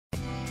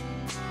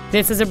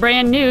This is a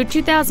brand new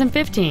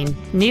 2015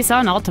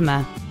 Nissan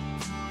Altima.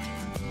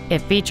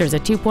 It features a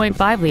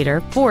 2.5-liter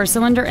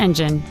four-cylinder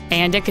engine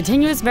and a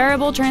continuous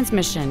variable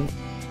transmission.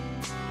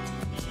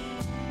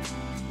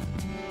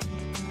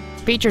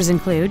 Features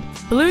include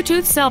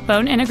Bluetooth cell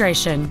phone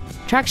integration,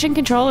 traction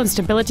control and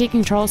stability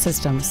control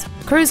systems,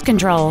 cruise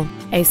control,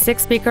 a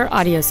 6-speaker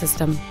audio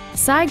system,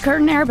 side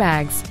curtain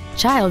airbags,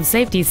 child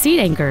safety seat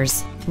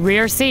anchors,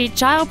 rear seat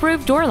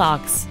child-proof door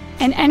locks,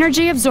 an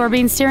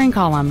energy-absorbing steering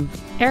column,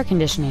 air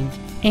conditioning,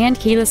 and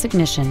keyless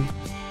ignition.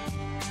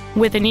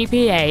 With an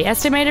EPA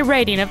estimated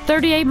rating of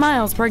 38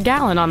 miles per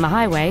gallon on the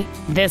highway,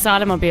 this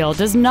automobile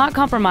does not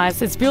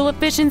compromise its fuel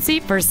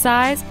efficiency for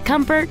size,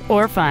 comfort,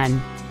 or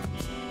fun.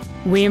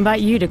 We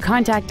invite you to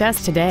contact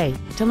us today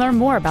to learn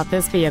more about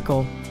this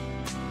vehicle.